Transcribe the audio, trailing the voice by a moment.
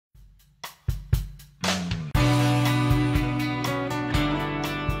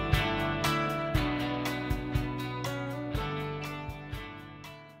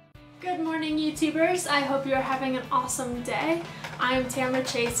morning, YouTubers. I hope you're having an awesome day. I'm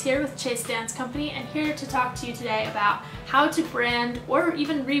Chace here with Chace Dance Company and here to talk to you today about how to brand or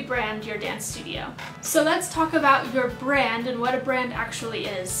even rebrand your dance studio. So let's talk about your brand and what a brand actually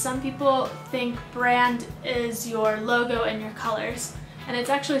is. Some people think brand is your logo and your colors, and it's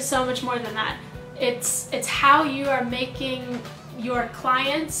actually so much more than that. It's how you are making your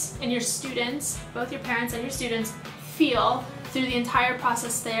clients and your students, both your parents and your students, feel through the entire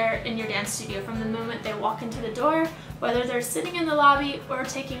process there in your dance studio, from the moment they walk into the door, whether they're sitting in the lobby or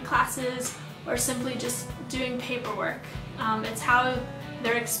taking classes or simply just doing paperwork. It's how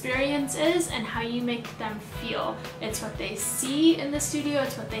their experience is and how you make them feel. It's what they see in the studio,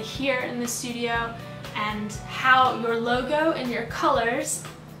 it's what they hear in the studio, and how your logo and your colors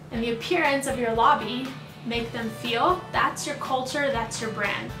and the appearance of your lobby make them feel. That's your culture, that's your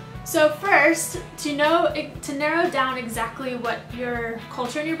brand. So first, to narrow down exactly what your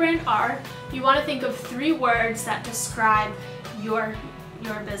culture and your brand are, you want to think of 3 words that describe your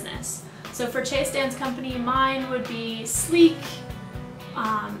business. So for Chace Dance Company, mine would be sleek,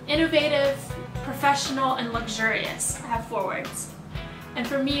 innovative, professional, and luxurious. I have 4 words. And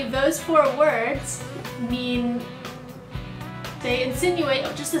for me, those 4 words mean they insinuate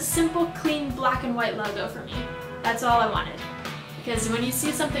just a simple, clean, black and white logo for me. That's all I wanted. Because when you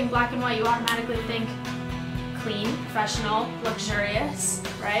see something black and white, you automatically think clean, professional, luxurious,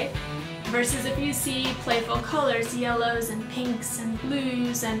 right? Versus if you see playful colors, yellows and pinks and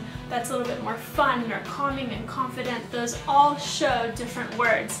blues, and that's a little bit more fun or calming and confident, those all show different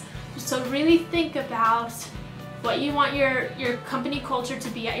words. So really think about what you want your company culture to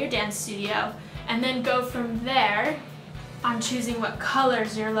be at your dance studio, and then go from there on choosing what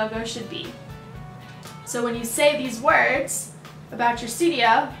colors your logo should be. So when you say these words about your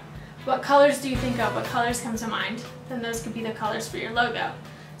studio, what colors do you think of? What colors come to mind? Then those could be the colors for your logo.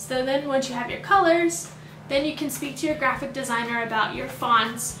 So then once you have your colors, then you can speak to your graphic designer about your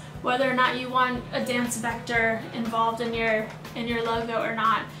fonts, whether or not you want a dance vector involved in your logo or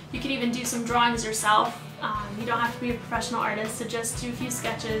not. You could even do some drawings yourself. You don't have to be a professional artist, so just do a few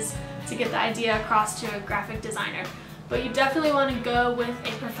sketches to get the idea across to a graphic designer. But you definitely want to go with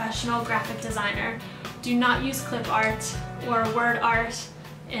a professional graphic designer. Do not use clip art or word art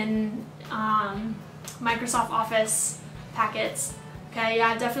in Microsoft Office packets. Okay,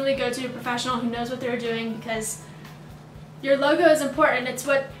 yeah, definitely go to a professional who knows what they're doing, because your logo is important. It's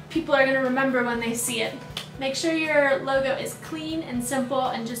what people are going to remember when they see it. Make sure your logo is clean and simple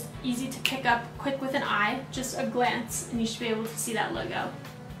and just easy to pick up, quick with an eye, just a glance, and you should be able to see that logo.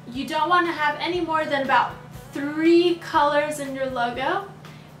 You don't want to have any more than about 3 colors in your logo.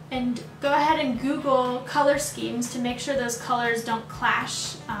 And go ahead and Google color schemes to make sure those colors don't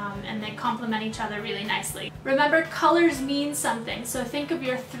clash and they complement each other really nicely. Remember, colors mean something, so think of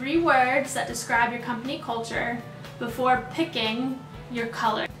your 3 words that describe your company culture before picking your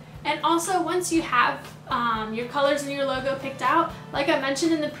color. And also, once you have your colors and your logo picked out, like I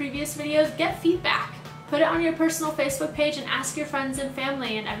mentioned in the previous videos, get feedback. Put it on your personal Facebook page and ask your friends and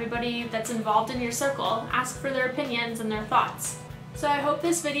family and everybody that's involved in your circle. Ask for their opinions and their thoughts. So I hope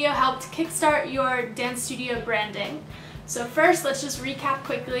this video helped kickstart your dance studio branding. So first, let's just recap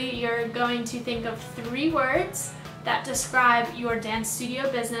quickly. You're going to think of 3 words that describe your dance studio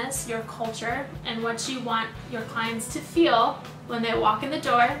business, your culture, and what you want your clients to feel when they walk in the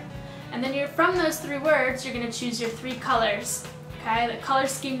door. And then from those 3 words, you're going to choose your 3 colors. Okay, the color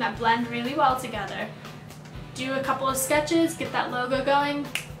scheme that blend really well together. Do a couple of sketches, get that logo going,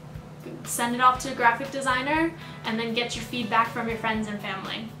 send it off to a graphic designer, and then get your feedback from your friends and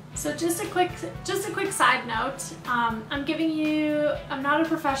family. So just a quick side note, I'm not a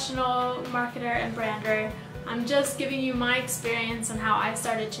professional marketer and brander. I'm just giving you my experience and how I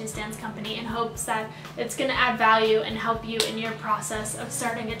started Chace Dance Company in hopes that it's going to add value and help you in your process of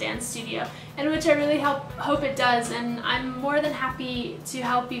starting a dance studio, and which I really hope it does, and I'm more than happy to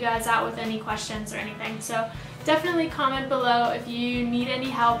help you guys out with any questions or anything. So definitely comment below if you need any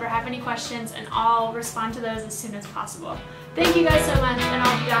help or have any questions, and I'll respond to those as soon as possible. Thank you guys so much, and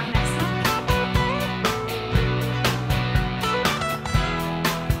I'll be back next time.